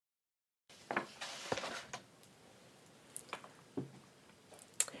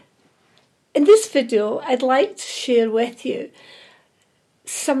In this video, I'd like to share with you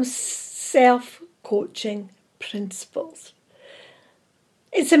some self-coaching principles.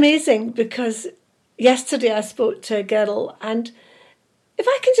 It's amazing because yesterday I spoke to a girl, and if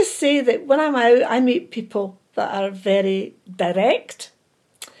I can just say that when I'm out, I meet people that are very direct,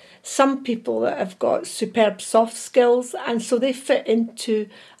 some people that have got superb soft skills, and so they fit into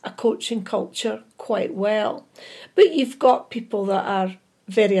a coaching culture quite well. But you've got people that are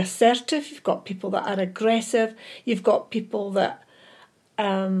very assertive, you've got people that are aggressive, you've got people that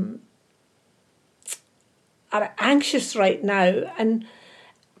are anxious right now, and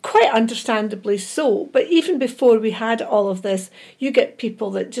quite understandably so. But even before we had all of this, you get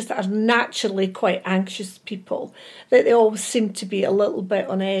people that just are naturally quite anxious people, that they always seem to be a little bit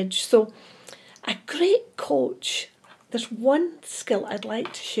on edge. So a great coach, there's one skill I'd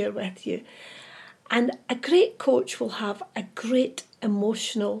like to share with you, and a great coach will have a great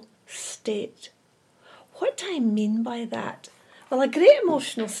emotional state. What do I mean by that? Well, a great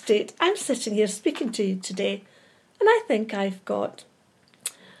emotional state, I'm sitting here speaking to you today, and I think I've got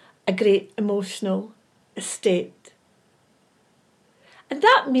a great emotional state. And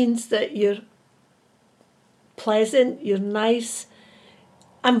that means that you're pleasant, you're nice.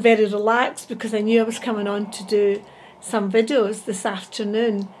 I'm very relaxed because I knew I was coming on to do some videos this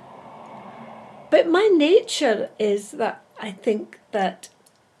afternoon. But my nature is that I think that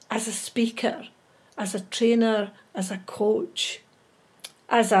as a speaker, as a trainer, as a coach,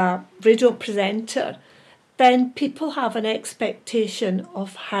 as a radio presenter, then people have an expectation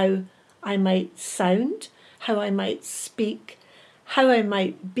of how I might sound, how I might speak, how I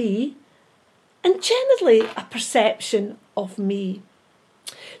might be, and generally a perception of me.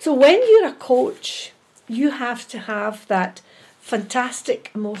 So when you're a coach, you have to have that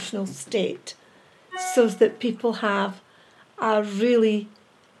fantastic emotional state so that people have a really,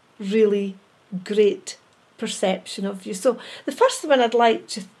 really great perception of you. So the first one I'd like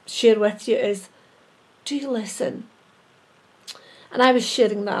to share with you is, do you listen? And I was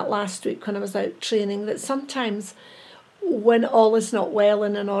sharing that last week when I was out training, that sometimes when all is not well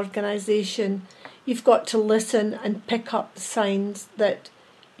in an organisation, you've got to listen and pick up the signs that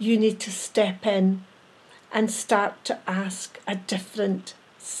you need to step in and start to ask a different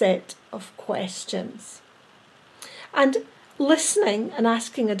set of questions. And listening and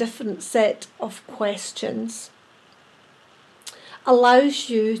asking a different set of questions allows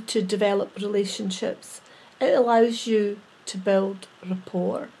you to develop relationships. It allows you to build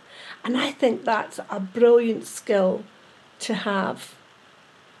rapport. And I think that's a brilliant skill to have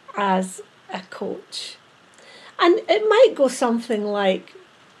as a coach. And it might go something like,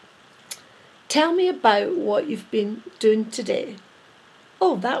 tell me about what you've been doing today.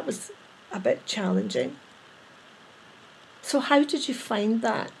 Oh, that was a bit challenging. So how did you find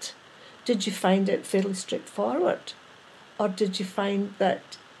that? Did you find it fairly straightforward? Or did you find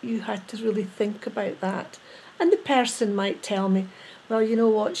that you had to really think about that? And the person might tell me, well, you know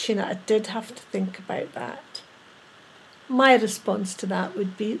what, Sheena, I did have to think about that. My response to that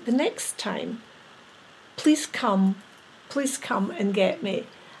would be, the next time, please come and get me.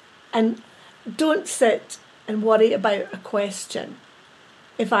 And don't sit and worry about a question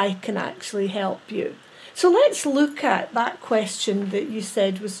if I can actually help you. So let's look at that question that you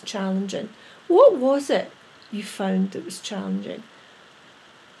said was challenging. What was it you found that was challenging?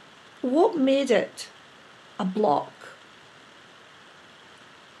 What made it a block?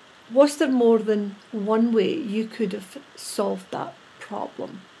 Was there more than one way you could have solved that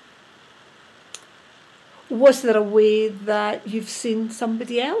problem? Was there a way that you've seen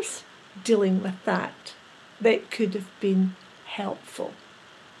somebody else dealing with that could have been helpful?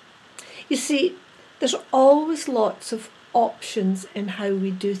 You see, there's always lots of options in how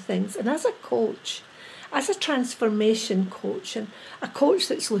we do things. And as a coach, as a transformation coach and a coach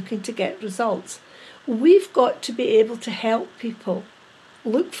that's looking to get results, we've got to be able to help people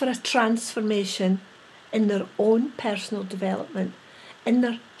look for a transformation in their own personal development, in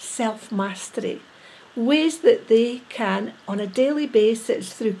their self-mastery, ways that they can, on a daily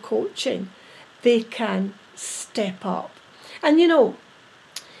basis through coaching, they can step up. And you know,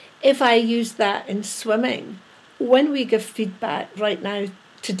 if I use that in swimming, when we give feedback right now,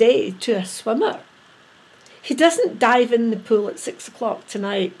 today, to a swimmer, he doesn't dive in the pool at 6 o'clock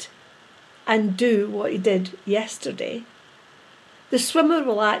tonight and do what he did yesterday. The swimmer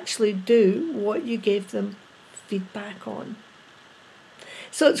will actually do what you gave them feedback on.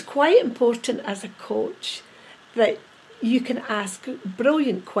 So it's quite important as a coach that you can ask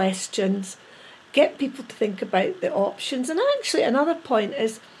brilliant questions, get people to think about the options. And actually another point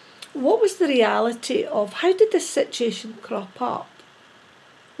is, what was the reality of how did this situation crop up?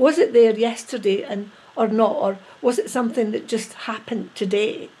 Was it there yesterday or not? Or was it something that just happened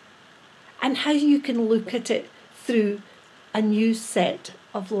today? And how you can look at it through a new set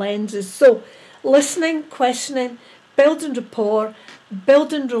of lenses. So listening, questioning, building rapport,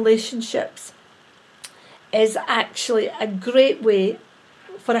 building relationships is actually a great way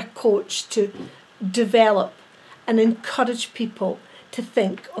for a coach to develop and encourage people to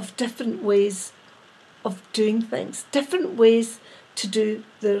think of different ways of doing things, different ways to do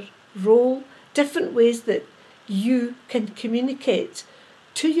their role, different ways that you can communicate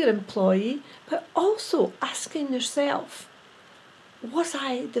to your employee, but also asking yourself, was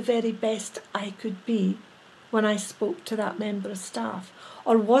I the very best I could be when I spoke to that member of staff?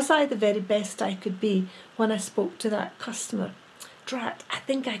 Or was I the very best I could be when I spoke to that customer? Drat, I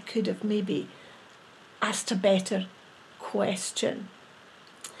think I could have maybe asked a better question.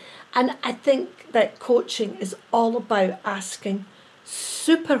 And I think that coaching is all about asking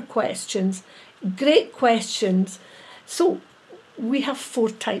super questions, great questions. So we have 4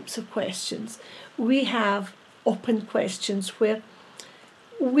 types of questions. We have open questions where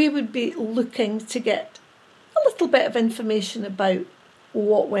we would be looking to get a little bit of information about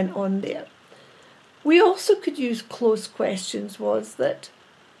what went on there. We also could use closed questions, was that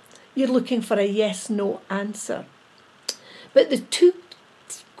you're looking for a yes-no answer. But the 2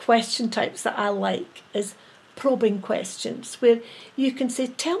 question types that I like is probing questions, where you can say,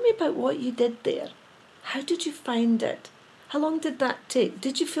 tell me about what you did there. How did you find it? How long did that take?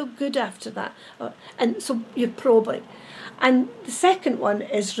 Did you feel good after that? And so you're probing. And the second one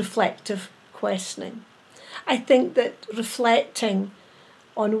is reflective questioning. I think that reflecting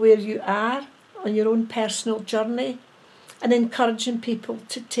on where you are, on your own personal journey, and encouraging people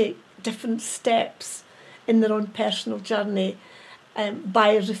to take different steps in their own personal journey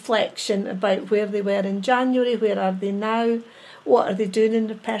by reflection about where they were in January, where are they now, what are they doing in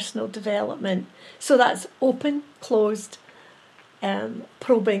their personal development. So that's open, closed,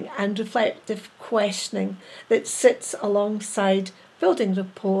 probing and reflective questioning that sits alongside building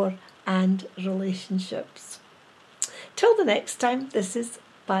rapport and relationships. Till the next time, this is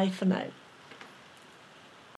bye for now.